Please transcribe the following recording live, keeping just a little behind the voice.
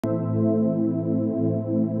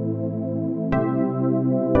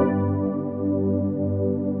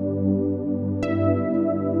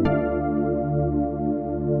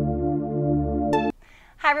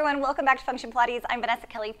Hi everyone, welcome back to Function Pilates. I'm Vanessa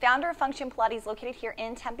Kelly, founder of Function Pilates located here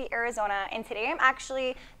in Tempe, Arizona. And today I'm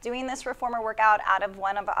actually doing this reformer workout out of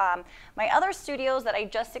one of my other studios that I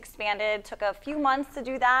just expanded. Took a few months to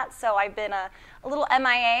do that, so I've been a little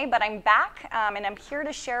MIA, but I'm back and I'm here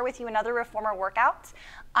to share with you another reformer workout.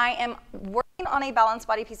 I am working on a balanced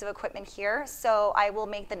body piece of equipment here, so I will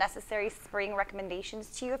make the necessary spring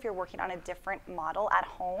recommendations to you if you're working on a different model at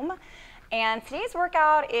home. And today's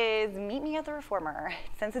workout is Meet Me at the Reformer.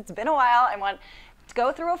 Since it's been a while, I want to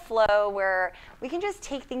go through a flow where we can just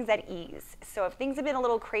take things at ease. So if things have been a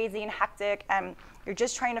little crazy and hectic and you're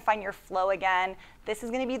just trying to find your flow again, this is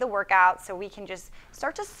going to be the workout so we can just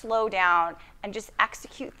start to slow down and just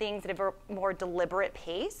execute things at a more deliberate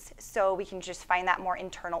pace so we can just find that more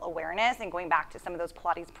internal awareness and going back to some of those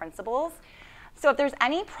Pilates principles. So if there's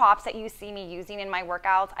any props that you see me using in my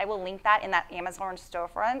workouts, I will link that in that Amazon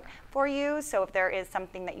storefront for you. So if there is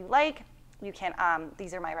something that you like, you can,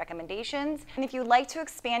 these are my recommendations. And if you'd like to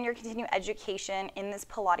expand your continuing education in this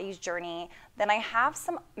Pilates journey, then I have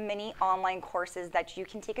some mini online courses that you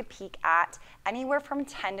can take a peek at, anywhere from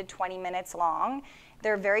 10 to 20 minutes long.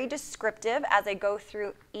 They're very descriptive as I go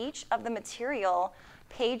through each of the material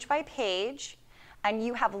page by page. And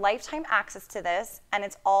you have lifetime access to this, and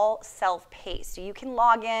it's all self-paced. So you can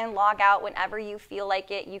log in, log out whenever you feel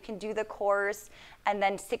like it. You can do the course, and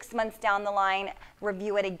then 6 months down the line,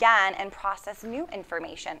 review it again and process new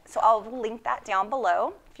information. So I'll link that down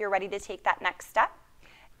below if you're ready to take that next step.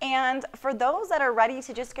 And for those that are ready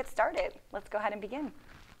to just get started, let's go ahead and begin.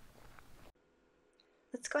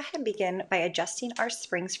 Let's go ahead and begin by adjusting our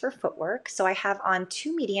springs for footwork. So I have on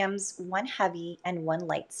 2 mediums, 1 heavy, and 1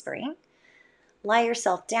 light spring. Lie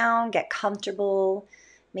yourself down, get comfortable,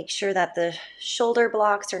 make sure that the shoulder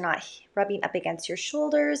blocks are not rubbing up against your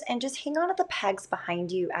shoulders, and just hang on to the pegs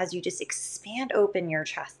behind you as you just expand open your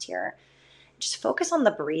chest here. Just focus on the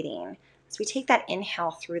breathing. As we take that inhale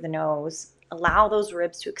through the nose, allow those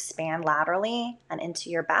ribs to expand laterally and into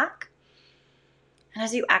your back. And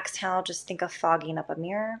as you exhale, just think of fogging up a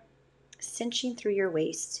mirror, cinching through your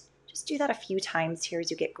waist. Just do that a few times here as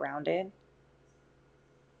you get grounded.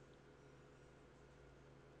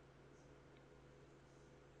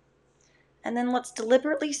 And then let's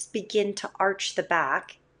deliberately begin to arch the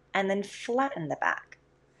back and then flatten the back.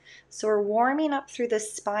 So we're warming up through the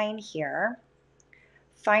spine here,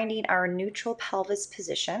 finding our neutral pelvis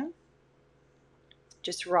position,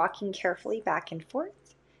 just rocking carefully back and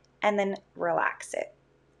forth, and then relax it.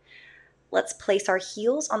 Let's place our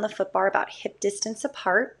heels on the foot bar about hip distance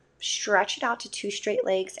apart, stretch it out to 2 straight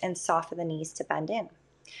legs, and soften the knees to bend in.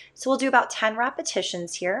 So we'll do about 10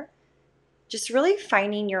 repetitions here. Just really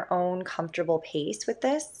finding your own comfortable pace with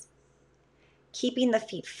this. Keeping the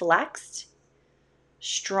feet flexed,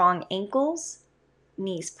 strong ankles,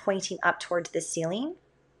 knees pointing up towards the ceiling.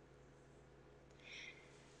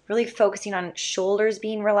 Really focusing on shoulders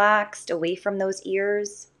being relaxed, away from those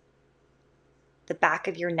ears. The back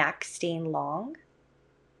of your neck staying long.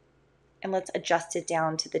 And let's adjust it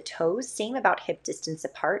down to the toes, same about hip distance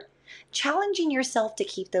apart. Challenging yourself to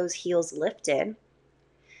keep those heels lifted,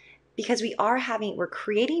 because we're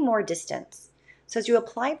creating more distance. So as you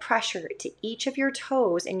apply pressure to each of your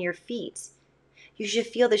toes and your feet, you should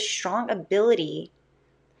feel this strong ability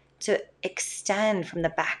to extend from the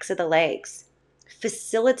backs of the legs.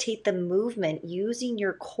 Facilitate the movement using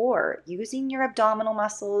your core, using your abdominal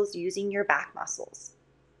muscles, using your back muscles.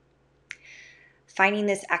 Finding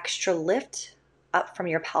this extra lift up from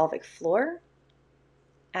your pelvic floor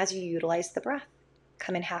as you utilize the breath.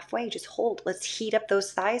 Come in halfway, just hold. Let's heat up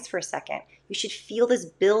those thighs for a second. You should feel this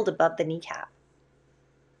build above the kneecap.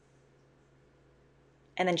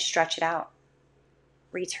 And then stretch it out.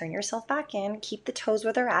 Return yourself back in. Keep the toes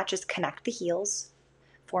where they're at. Just connect the heels.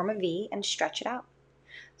 Form a V and stretch it out.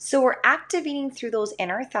 So we're activating through those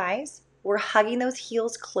inner thighs. We're hugging those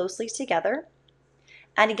heels closely together.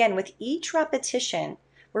 And again, with each repetition,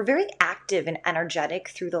 we're very active and energetic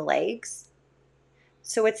through the legs.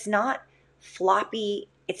 So it's not floppy,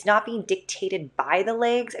 it's not being dictated by the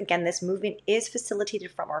legs. Again, this movement is facilitated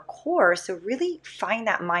from our core, so really find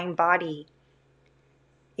that mind-body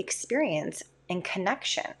experience and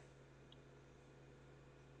connection.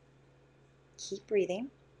 Keep breathing.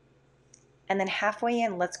 And then halfway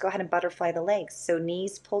in, let's go ahead and butterfly the legs. So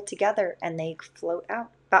knees pull together and they float out.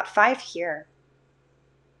 About 5 here.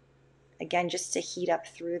 Again, just to heat up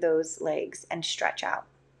through those legs and stretch out.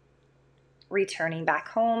 Returning back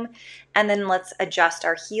home, and then let's adjust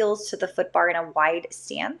our heels to the foot bar in a wide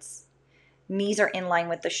stance. Knees are in line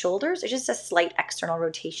with the shoulders. It's just a slight external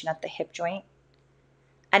rotation at the hip joint.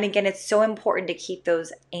 And again, it's so important to keep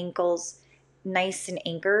those ankles nice and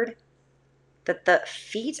anchored that the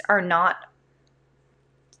feet are not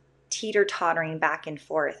teeter-tottering back and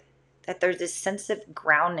forth, that there's this sense of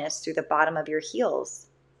groundness through the bottom of your heels.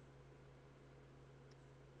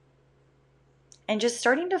 And just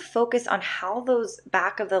starting to focus on how those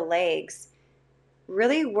back of the legs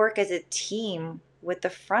really work as a team with the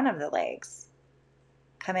front of the legs.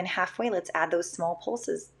 Come in halfway. Let's add those small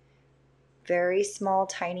pulses. Very small,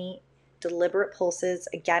 tiny, deliberate pulses.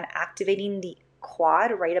 Again, activating the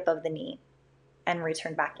quad right above the knee and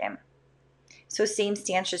return back in. So same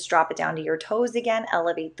stance, just drop it down to your toes again.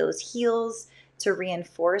 Elevate those heels to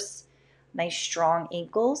reinforce nice strong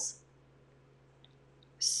ankles.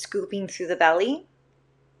 Scooping through the belly.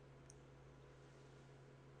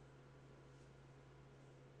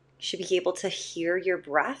 You should be able to hear your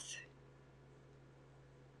breath.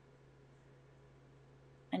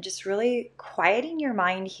 And just really quieting your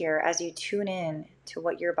mind here as you tune in to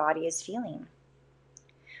what your body is feeling.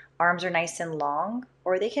 Arms are nice and long,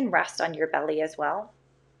 or they can rest on your belly as well.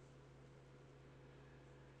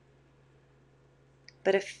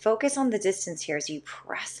 But if focus on the distance here as you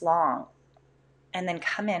press long and then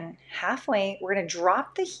come in halfway. We're going to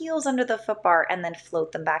drop the heels under the foot bar and then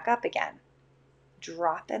float them back up again.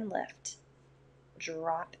 Drop and lift.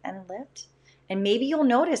 Drop and lift. And maybe you'll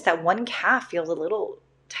notice that one calf feels a little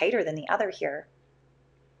tighter than the other here.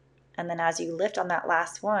 And then as you lift on that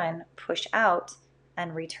last one, push out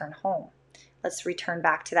and return home. Let's return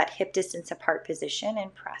back to that hip distance apart position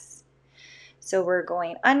and press. So we're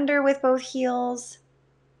going under with both heels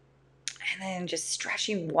and then just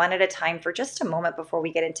stretching one at a time for just a moment before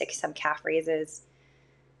we get into some calf raises.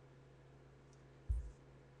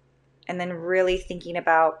 And then really thinking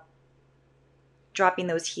about dropping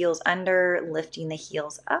those heels under, lifting the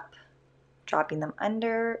heels up, dropping them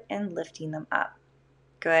under and lifting them up.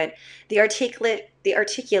 Good. The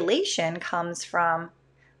articulation comes from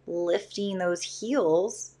lifting those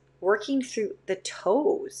heels, working through the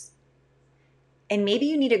toes. And maybe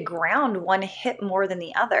you need to ground one hip more than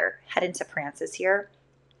the other. Head into prances here,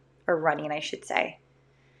 or running, I should say.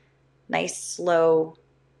 Nice slow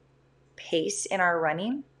pace in our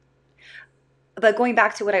running. But going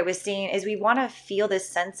back to what I was saying is we want to feel this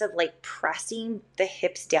sense of like pressing the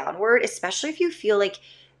hips downward, especially if you feel like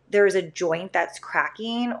there's a joint that's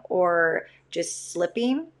cracking or just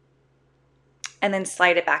slipping, and then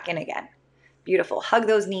slide it back in again. Beautiful. Hug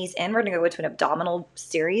those knees in. We're going to go into an abdominal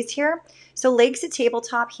series here. So legs to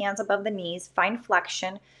tabletop, hands above the knees, find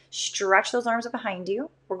flexion, stretch those arms up behind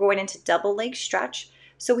you. We're going into double leg stretch.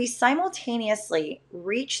 So we simultaneously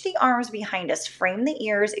reach the arms behind us, frame the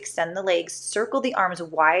ears, extend the legs, circle the arms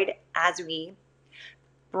wide as we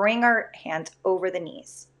bring our hands over the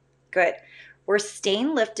knees. Good. We're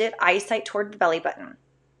staying lifted, eyesight toward the belly button.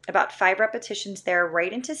 About 5 repetitions there,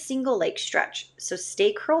 right into single leg stretch. So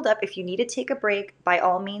stay curled up. If you need to take a break, by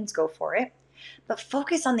all means, go for it. But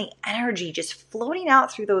focus on the energy just floating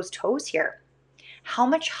out through those toes here. How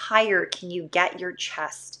much higher can you get your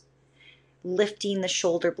chest? Lifting the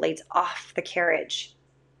shoulder blades off the carriage.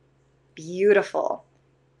 Beautiful.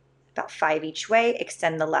 About 5 each way.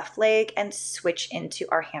 Extend the left leg and switch into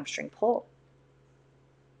our hamstring pull.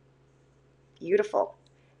 Beautiful.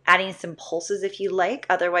 Adding some pulses if you like,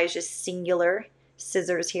 otherwise just singular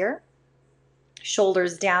scissors here.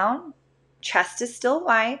 Shoulders down, chest is still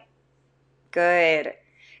wide. Good.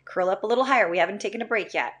 Curl up a little higher. We haven't taken a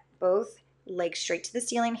break yet. Both legs straight to the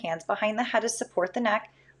ceiling, hands behind the head to support the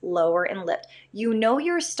neck, lower and lift. You know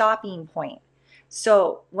your stopping point.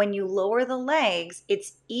 So when you lower the legs,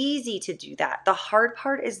 it's easy to do that. The hard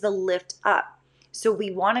part is the lift up. So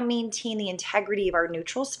we want to maintain the integrity of our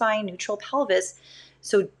neutral spine, neutral pelvis.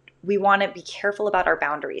 So we want to be careful about our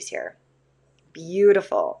boundaries here.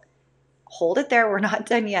 Beautiful. Hold it there. We're not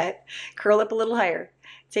done yet. Curl up a little higher.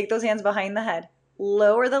 Take those hands behind the head.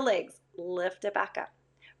 Lower the legs. Lift it back up.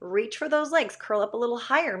 Reach for those legs. Curl up a little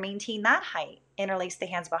higher. Maintain that height. Interlace the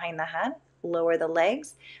hands behind the head. Lower the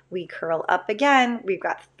legs. We curl up again. We've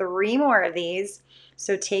got 3 more of these.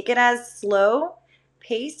 So take it as slow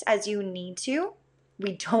paced as you need to.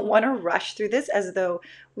 We don't want to rush through this as though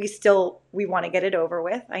we want to get it over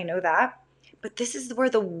with. I know that. But this is where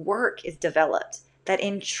the work is developed, that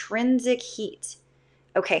intrinsic heat.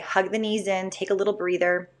 Okay, hug the knees in, take a little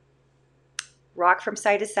breather, rock from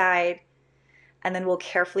side to side, and then we'll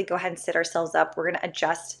carefully go ahead and sit ourselves up. We're going to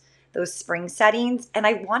adjust those spring settings. And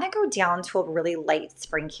I want to go down to a really light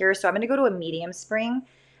spring here. So I'm going to go to a medium spring,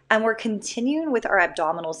 and we're continuing with our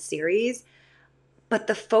abdominal series, but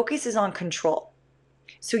the focus is on control.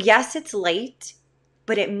 So yes, it's light,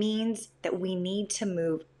 but it means that we need to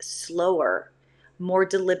move slower, more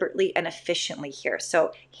deliberately and efficiently here.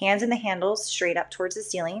 So hands in the handles straight up towards the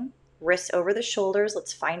ceiling. Wrists over the shoulders.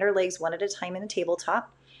 Let's find our legs one at a time in a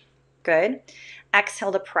tabletop. Good.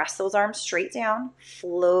 Exhale to press those arms straight down,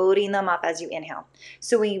 floating them up as you inhale.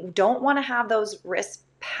 So we don't want to have those wrists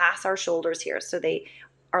pass our shoulders here. So they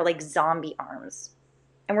are like zombie arms.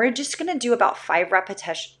 And we're just going to do about 5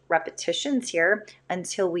 repetitions here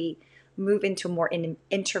until we move into a more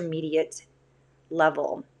intermediate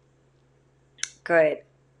level. Good.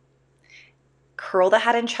 Curl the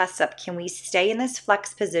head and chest up. Can we stay in this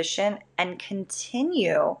flex position and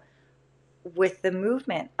continue with the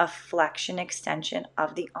movement of flexion, extension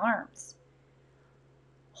of the arms?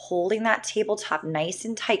 Holding that tabletop nice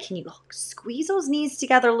and tight. Can you squeeze those knees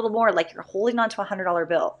together a little more like you're holding onto a $100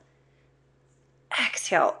 bill?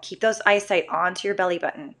 Exhale. Keep those eyesight onto your belly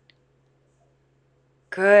button.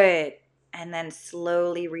 Good. And then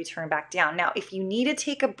slowly return back down. Now, if you need to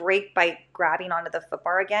take a break by grabbing onto the foot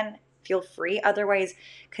bar again, feel free. Otherwise,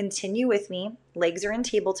 continue with me. Legs are in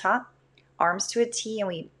tabletop, arms to a T, and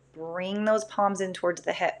we bring those palms in towards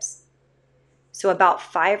the hips. So about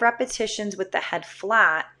 5 repetitions with the head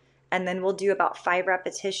flat, and then we'll do about 5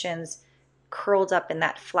 repetitions curled up in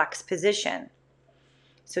that flex position.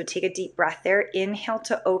 So take a deep breath there. Inhale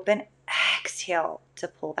to open, exhale to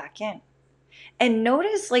pull back in. And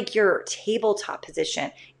notice like your tabletop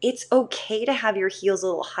position. It's okay to have your heels a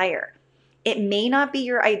little higher. It may not be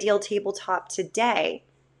your ideal tabletop today,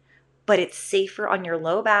 but it's safer on your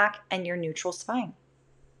low back and your neutral spine.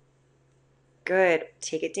 Good.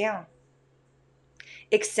 Take it down.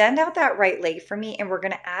 Extend out that right leg for me, and we're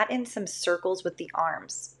going to add in some circles with the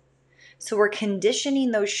arms. So we're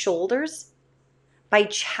conditioning those shoulders by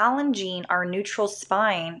challenging our neutral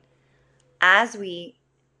spine as we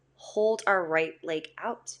hold our right leg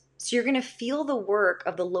out. So you're going to feel the work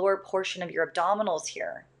of the lower portion of your abdominals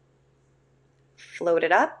here. Float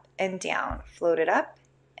it up and down. Float it up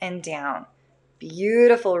and down.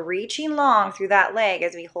 Beautiful. Reaching long through that leg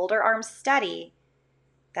as we hold our arms steady.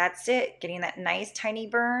 That's it. Getting that nice tiny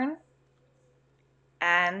burn.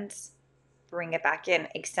 And bring it back in.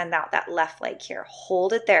 Extend out that left leg here.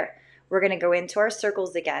 Hold it there. We're going to go into our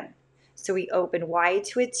circles again. So we open wide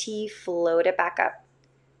to a T, float it back up.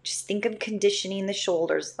 Just think of conditioning the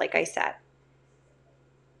shoulders, like I said.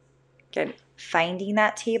 Again, finding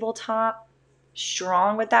that tabletop,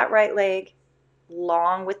 strong with that right leg,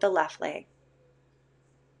 long with the left leg.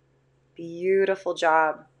 Beautiful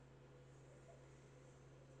job.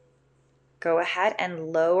 Go ahead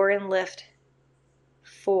and lower and lift.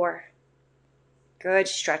 4. Good.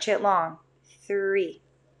 Stretch it long. 3.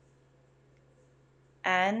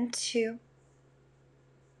 And 2.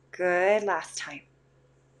 Good. Last time.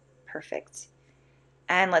 Perfect.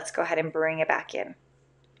 And let's go ahead and bring it back in.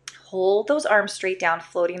 Hold those arms straight down,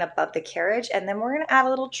 floating above the carriage. And then we're going to add a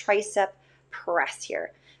little tricep press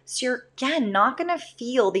here. So you're, again, not going to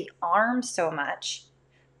feel the arms so much.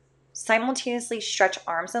 Simultaneously stretch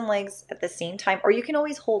arms and legs at the same time. Or you can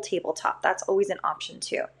always hold tabletop. That's always an option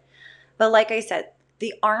too. But like I said,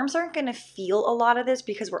 the arms aren't going to feel a lot of this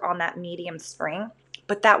because we're on that medium spring.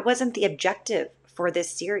 But that wasn't the objective for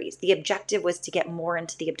this series. The objective was to get more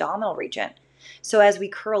into the abdominal region. So as we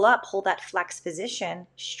curl up, hold that flex position,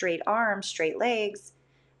 straight arms, straight legs,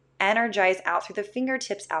 energize out through the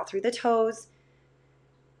fingertips, out through the toes.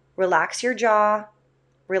 Relax your jaw,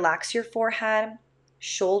 relax your forehead,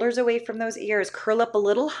 shoulders away from those ears, curl up a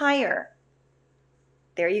little higher.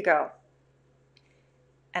 There you go.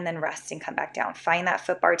 And then rest and come back down. Find that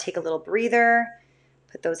foot bar, take a little breather,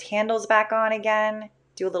 put those handles back on again.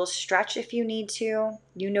 Do a little stretch if you need to.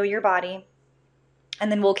 You know your body.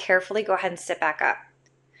 And then we'll carefully go ahead and sit back up.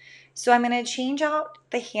 So I'm going to change out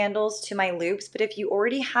the handles to my loops, but if you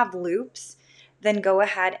already have loops, then go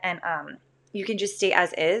ahead and you can just stay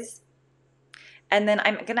as is. And then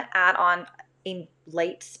I'm going to add on a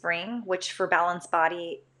light spring, which for balanced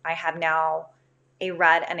body, I have now a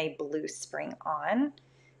red and a blue spring on.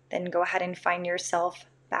 Then go ahead and find yourself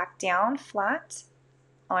back down flat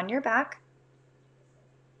on your back.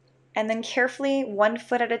 And then carefully, 1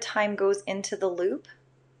 foot at a time goes into the loop.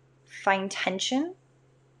 Find tension.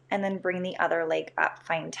 And then bring the other leg up.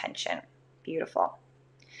 Find tension. Beautiful.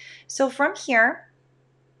 So from here,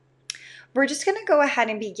 we're just going to go ahead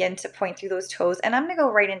and begin to point through those toes. And I'm going to go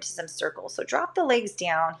right into some circles. So drop the legs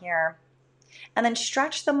down here. And then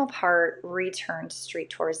stretch them apart. Return straight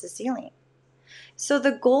towards the ceiling. So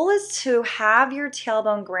the goal is to have your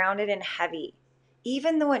tailbone grounded and heavy.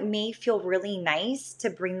 Even though it may feel really nice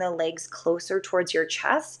to bring the legs closer towards your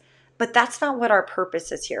chest, but that's not what our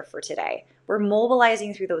purpose is here for today. We're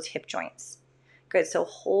mobilizing through those hip joints. Good, so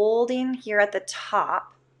holding here at the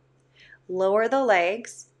top, lower the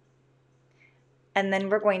legs, And then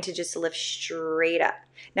we're going to just lift straight up.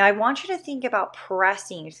 Now I want you to think about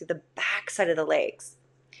pressing through the back side of the legs.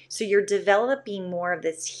 So you're developing more of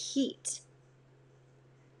this heat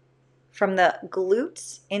from the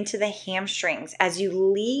glutes into the hamstrings as you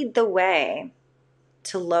lead the way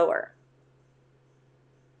to lower.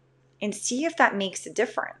 And see if that makes a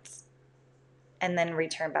difference. And then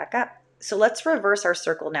return back up. So let's reverse our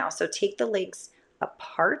circle now. So take the legs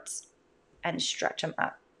apart and stretch them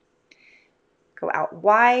up. Go out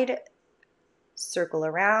wide, circle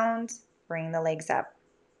around, bring the legs up.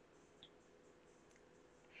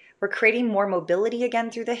 We're creating more mobility again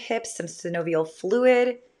through the hips, some synovial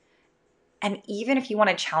fluid. And even if you want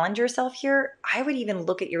to challenge yourself here, I would even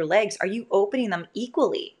look at your legs. Are you opening them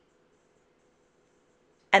equally?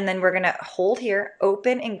 And then we're going to hold here,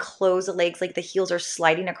 open and close the legs like the heels are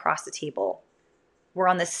sliding across the table. We're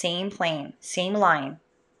on the same plane, same line.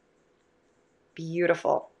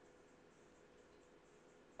 Beautiful.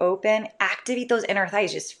 Open, activate those inner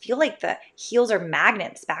thighs. Just feel like the heels are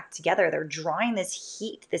magnets back together. They're drawing this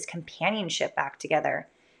heat, this companionship back together.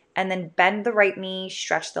 And then bend the right knee,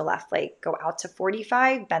 stretch the left leg. Go out to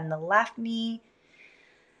 45, bend the left knee,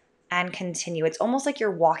 and continue. It's almost like you're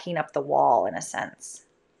walking up the wall in a sense.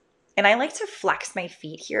 And I like to flex my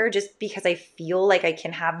feet here just because I feel like I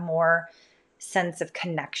can have more sense of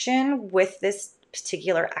connection with this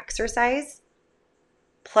particular exercise.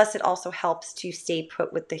 Plus, it also helps to stay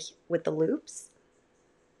put with the loops.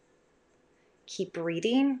 Keep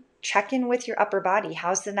breathing. Check in with your upper body.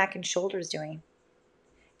 How's the neck and shoulders doing?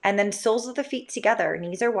 And then soles of the feet together.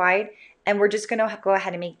 Knees are wide. And we're just going to go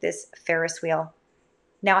ahead and make this Ferris wheel.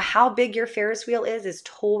 Now, how big your Ferris wheel is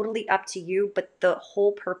totally up to you. But the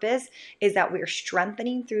whole purpose is that we're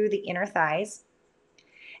strengthening through the inner thighs.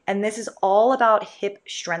 And this is all about hip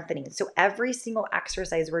strengthening. So every single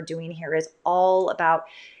exercise we're doing here is all about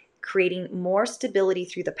creating more stability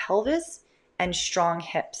through the pelvis and strong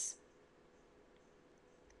hips.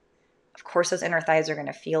 Of course, those inner thighs are going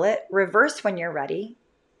to feel it. Reverse when you're ready.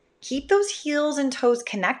 Keep those heels and toes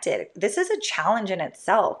connected. This is a challenge in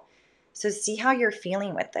itself. So see how you're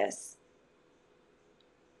feeling with this.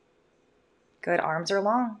 Good, arms are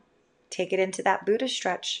long. Take it into that Buddha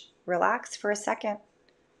stretch. Relax for a second.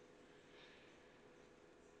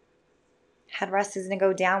 Headrest is going to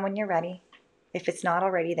go down when you're ready, if it's not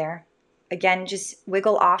already there. Again, just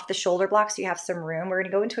wiggle off the shoulder block so you have some room. We're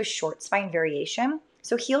going to go into a short spine variation.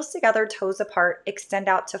 So heels together, toes apart, extend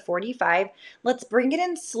out to 45. Let's bring it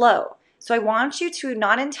in slow. So I want you to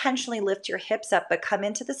not intentionally lift your hips up, but come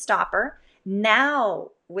into the stopper. Now,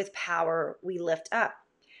 with power, we lift up.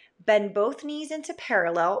 Bend both knees into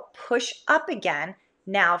parallel, push up again.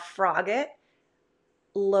 Now frog it.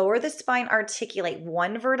 Lower the spine, articulate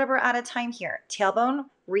one vertebra at a time here. Tailbone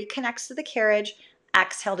reconnects to the carriage.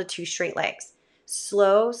 Exhale to two straight legs.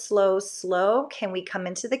 Slow, slow, slow. Can we come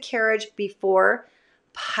into the carriage before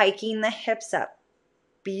piking the hips up?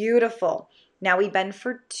 Beautiful. Now we bend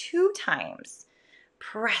for 2 times.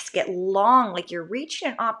 Press, get long like you're reaching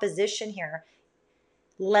in opposition here.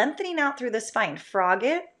 Lengthening out through the spine. Frog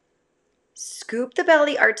it. Scoop the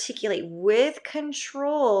belly, articulate with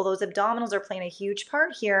control. Those abdominals are playing a huge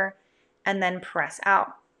part here. And then press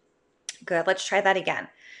out. Good. Let's try that again.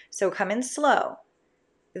 So come in slow.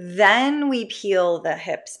 Then we peel the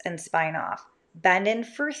hips and spine off. Bend in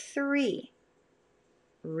for 3.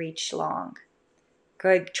 Reach long.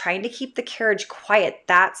 Good. Trying to keep the carriage quiet.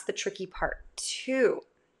 That's the tricky part. 2.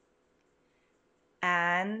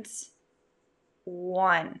 And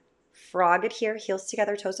 1. Frog it here, heels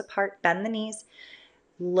together, toes apart, bend the knees,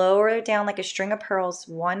 lower it down like a string of pearls,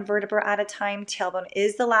 one vertebra at a time. Tailbone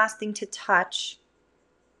is the last thing to touch,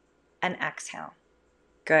 and exhale.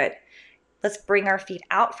 Good. Let's bring our feet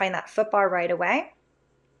out, find that foot bar right away.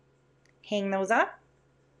 Hang those up.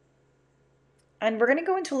 And we're going to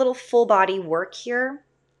go into a little full body work here.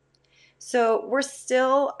 So we're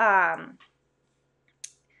still,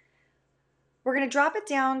 we're going to drop it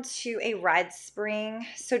down to a red spring.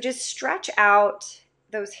 So just stretch out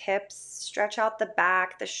those hips, stretch out the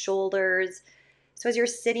back, the shoulders. So as you're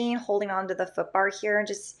sitting, holding onto the foot bar here,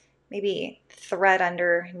 just maybe thread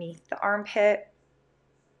underneath the armpit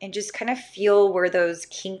and just kind of feel where those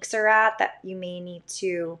kinks are at that you may need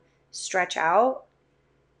to stretch out.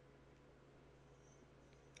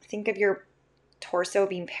 Think of your torso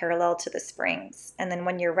being parallel to the springs. And then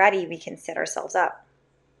when you're ready, we can sit ourselves up.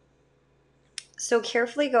 So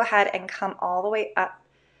carefully go ahead and come all the way up.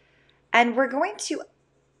 And we're going to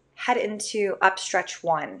head into up stretch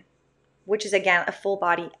 1, which is again a full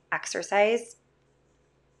body exercise.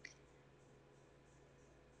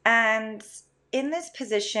 And in this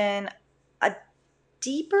position,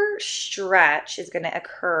 deeper stretch is going to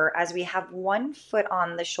occur as we have one foot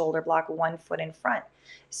on the shoulder block, one foot in front.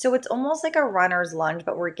 So it's almost like a runner's lunge,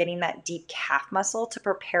 but we're getting that deep calf muscle to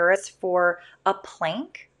prepare us for a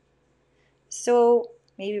plank. So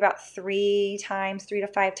maybe about 3 to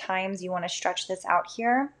 5 times you want to stretch this out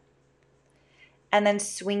here. And then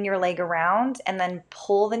swing your leg around and then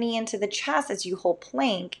pull the knee into the chest as you hold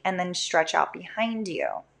plank and then stretch out behind you.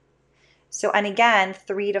 So, and again,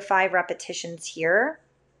 3 to 5 repetitions here.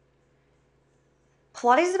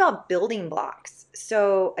 Pilates is about building blocks.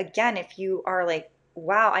 So again, if you are like,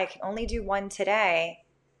 wow, I can only do 1 today,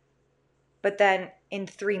 but then in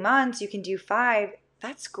 3 months you can do 5,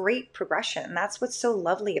 that's great progression. That's what's so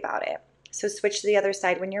lovely about it. So switch to the other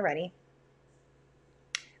side when you're ready.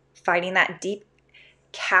 Finding that deep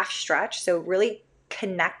calf stretch, so really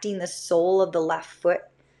connecting the sole of the left foot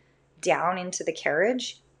down into the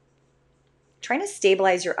carriage. Trying to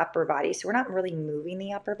stabilize your upper body, so we're not really moving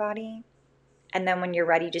the upper body. And then when you're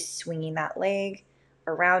ready, just swinging that leg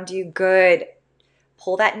around you. Good.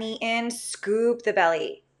 Pull that knee in, scoop the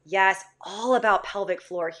belly. Yes, all about pelvic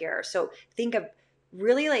floor here. So think of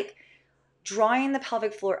really like drawing the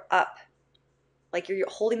pelvic floor up, like you're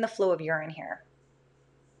holding the flow of urine here.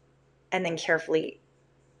 And then carefully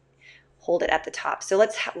hold it at the top. So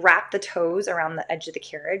let's wrap the toes around the edge of the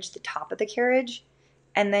carriage, the top of the carriage.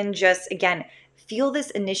 And then just, again, feel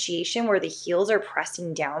this initiation where the heels are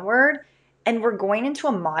pressing downward. And we're going into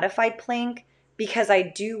a modified plank because I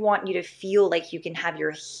do want you to feel like you can have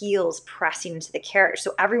your heels pressing into the carriage.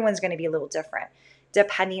 So everyone's going to be a little different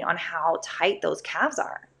depending on how tight those calves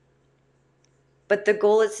are. But the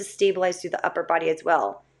goal is to stabilize through the upper body as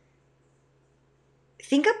well.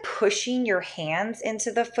 Think of pushing your hands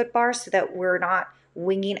into the foot bar so that we're not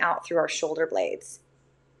winging out through our shoulder blades.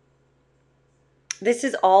 This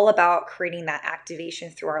is all about creating that activation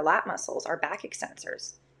through our lat muscles, our back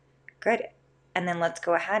extensors. Good. And then let's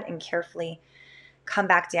go ahead and carefully come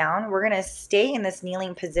back down. We're going to stay in this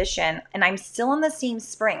kneeling position, and I'm still in the same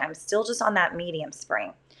spring. I'm still just on that medium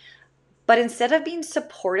spring. But instead of being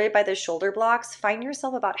supported by the shoulder blocks, find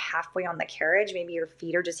yourself about halfway on the carriage. Maybe your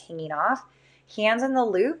feet are just hanging off. Hands in the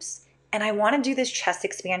loops, and I want to do this chest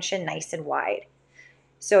expansion nice and wide.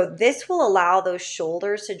 So this will allow those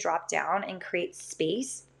shoulders to drop down and create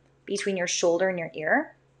space between your shoulder and your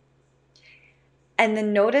ear. And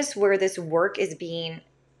then notice where this work is being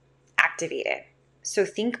activated. So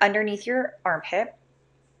think underneath your armpit,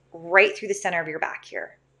 right through the center of your back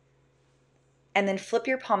here. And then flip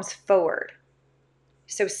your palms forward.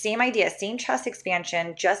 So same idea, same chest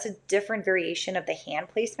expansion, just a different variation of the hand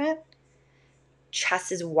placement.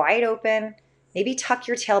 Chest is wide open. Maybe tuck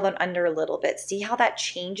your tailbone under a little bit. See how that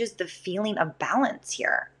changes the feeling of balance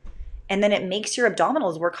here. And then it makes your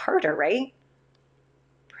abdominals work harder, right?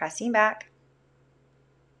 Pressing back.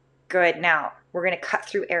 Good. Now we're going to cut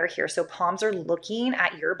through air here. So palms are looking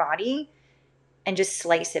at your body and just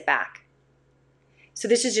slice it back. So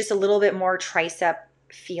this is just a little bit more tricep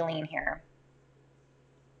feeling here.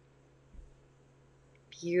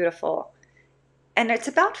 Beautiful. And it's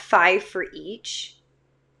about 5 for each.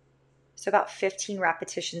 So about 15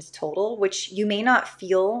 repetitions total, which you may not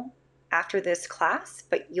feel after this class,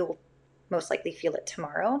 but you'll most likely feel it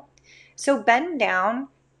tomorrow. So bend down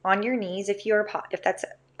on your knees if that's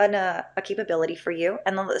a capability for you.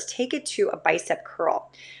 And then let's take it to a bicep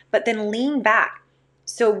curl, but then lean back.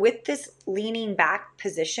 So with this leaning back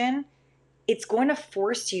position, it's going to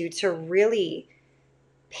force you to really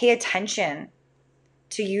pay attention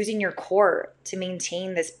to using your core to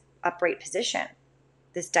maintain this upright position,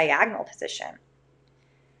 this diagonal position.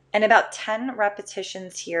 And about 10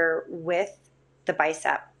 repetitions here with the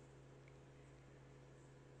bicep.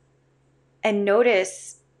 And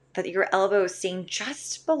notice that your elbow is staying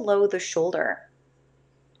just below the shoulder.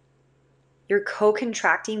 You're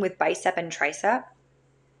co-contracting with bicep and tricep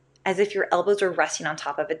as if your elbows are resting on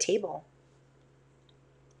top of a table.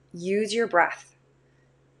 Use your breath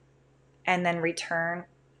and then return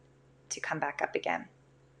to come back up again.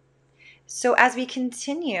 So as we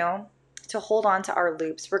continue to hold on to our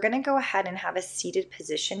loops, we're going to go ahead and have a seated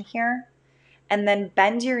position here and then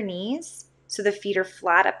bend your knees so the feet are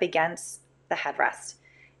flat up against the headrest.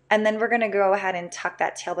 And then we're going to go ahead and tuck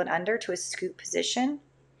that tailbone under to a scoop position.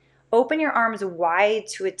 Open your arms wide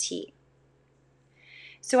to a T.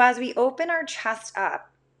 So as we open our chest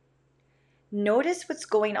up, notice what's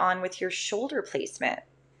going on with your shoulder placement.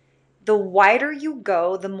 The wider you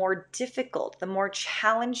go, the more difficult, the more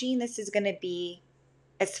challenging this is going to be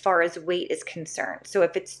as far as weight is concerned. So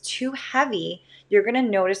if it's too heavy, you're going to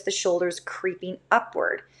notice the shoulders creeping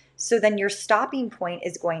upward. So then your stopping point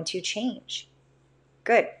is going to change.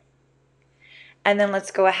 Good. And then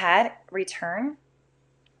let's go ahead, return.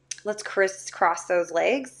 Let's crisscross those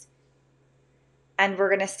legs. And we're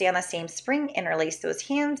going to stay on the same spring, interlace those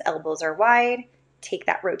hands, elbows are wide, take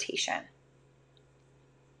that rotation.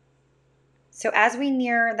 So as we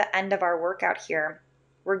near the end of our workout here,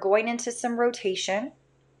 we're going into some rotation.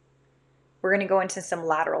 We're going to go into some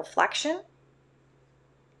lateral flexion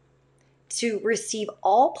to receive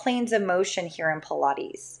all planes of motion here in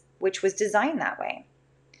Pilates, which was designed that way.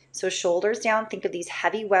 So shoulders down, think of these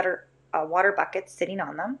heavy water buckets sitting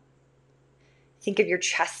on them. Think of your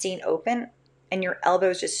chest staying open and your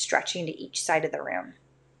elbows just stretching to each side of the room.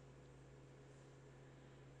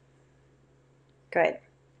 Good.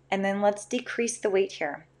 And then let's decrease the weight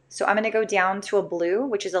here. So I'm going to go down to a blue,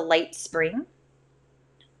 which is a light spring.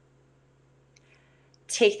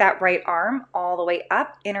 Take that right arm all the way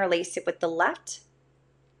up, interlace it with the left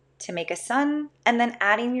to make a sun, and then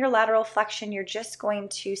adding your lateral flexion, you're just going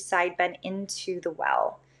to side bend into the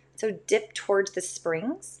well. So dip towards the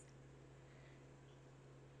springs.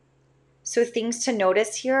 So things to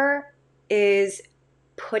notice here is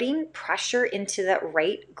putting pressure into that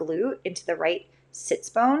right glute, into the right sits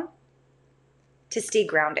bone to stay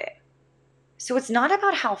grounded. So it's not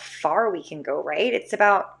about how far we can go, right? It's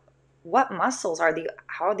about what muscles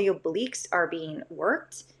how the obliques are being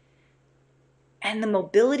worked and the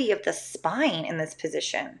mobility of the spine in this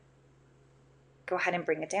position. Go ahead and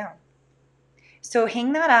bring it down. So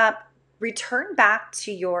hang that up, return back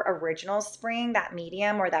to your original spring, that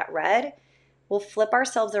medium or that red. We'll flip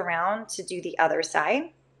ourselves around to do the other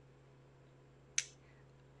side.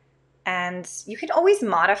 And you can always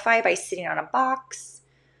modify by sitting on a box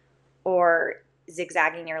or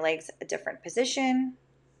zigzagging your legs a different position.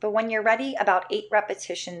 But when you're ready, about 8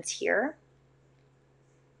 repetitions here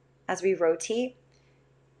as we rotate.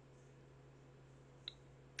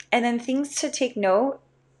 And then things to take note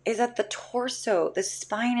is that the torso, the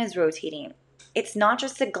spine is rotating. It's not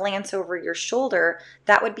just a glance over your shoulder.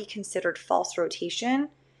 That would be considered false rotation.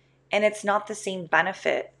 And it's not the same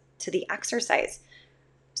benefit to the exercise.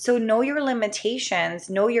 So know your limitations,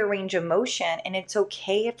 know your range of motion, and it's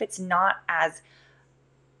okay if it's not as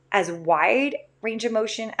wide range of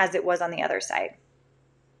motion as it was on the other side.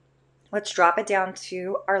 Let's drop it down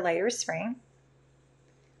to our lighter spring.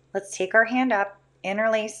 Let's take our hand up,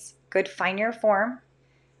 interlace, good, find your form.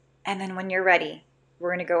 And then when you're ready, we're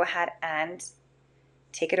going to go ahead and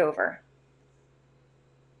take it over.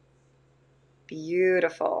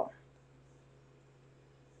 Beautiful.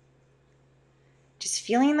 Just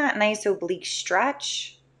feeling that nice oblique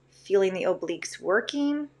stretch, feeling the obliques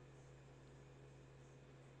working,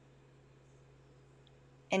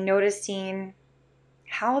 and noticing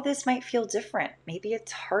how this might feel different. Maybe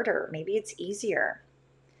it's harder, maybe it's easier.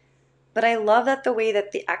 But I love that the way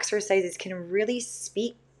that the exercises can really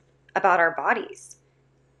speak about our bodies.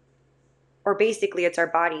 Or basically it's our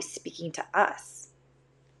bodies speaking to us.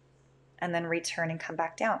 And then return and come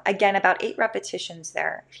back down. Again, about 8 repetitions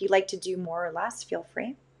there. If you'd like to do more or less, feel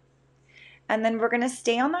free. And then we're going to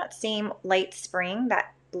stay on that same light spring,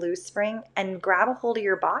 that blue spring, and grab a hold of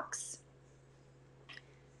your box.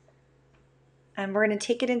 And we're going to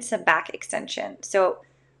take it into back extension. So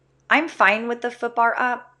I'm fine with the foot bar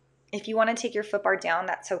up. If you want to take your foot bar down,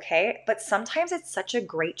 that's okay. But sometimes it's such a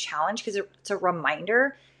great challenge because it's a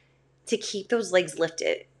reminder to keep those legs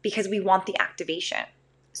lifted because we want the activation.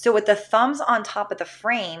 So with the thumbs on top of the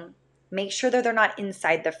frame, make sure that they're not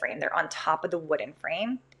inside the frame. They're on top of the wooden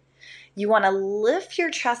frame. You want to lift your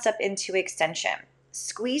chest up into extension.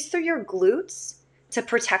 Squeeze through your glutes to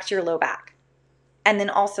protect your low back. And then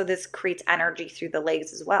also this creates energy through the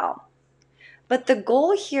legs as well. But the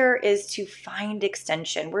goal here is to find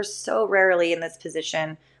extension. We're so rarely in this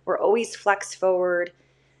position. We're always flex forward.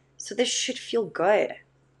 So this should feel good.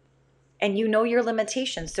 And you know your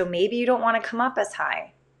limitations. So maybe you don't want to come up as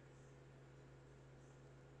high.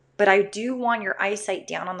 But I do want your eyesight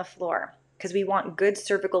down on the floor because we want good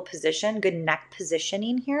cervical position, good neck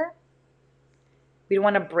positioning here. We don't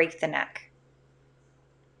want to break the neck.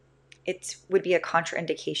 It would be a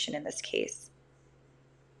contraindication in this case.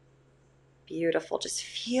 Beautiful. Just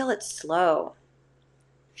feel it slow.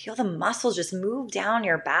 Feel the muscles just move down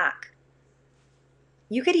your back.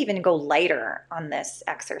 You could even go lighter on this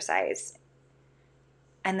exercise.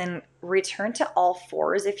 And then return to all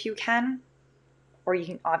fours if you can. Or you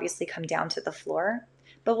can obviously come down to the floor.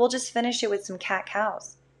 But we'll just finish it with some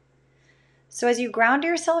cat-cows. So as you ground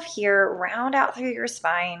yourself here, round out through your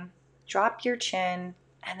spine, drop your chin,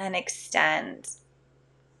 and then extend.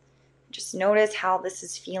 Just notice how this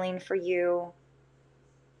is feeling for you.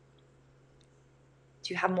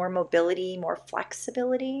 Do you have more mobility, more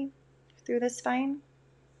flexibility through the spine?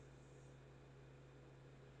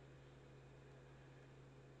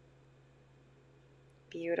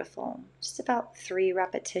 Beautiful. Just about 3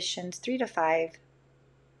 repetitions, 3 to 5.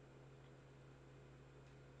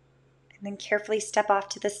 And then carefully step off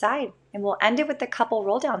to the side. And we'll end it with a couple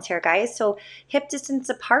roll downs here, guys. So hip distance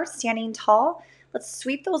apart, standing tall. Let's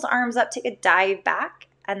sweep those arms up, take a dive back,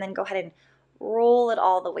 and then go ahead and roll it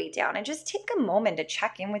all the way down. And just take a moment to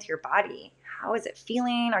check in with your body. How is it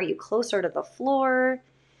feeling? Are you closer to the floor?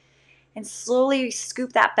 And slowly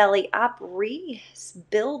scoop that belly up,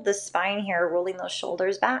 rebuild the spine here, rolling those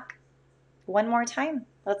shoulders back. One more time.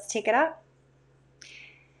 Let's take it up.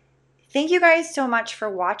 Thank you guys so much for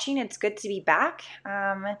watching. It's good to be back.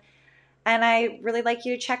 And I really like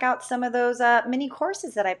you to check out some of those mini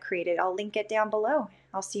courses that I've created. I'll link it down below.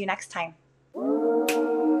 I'll see you next time.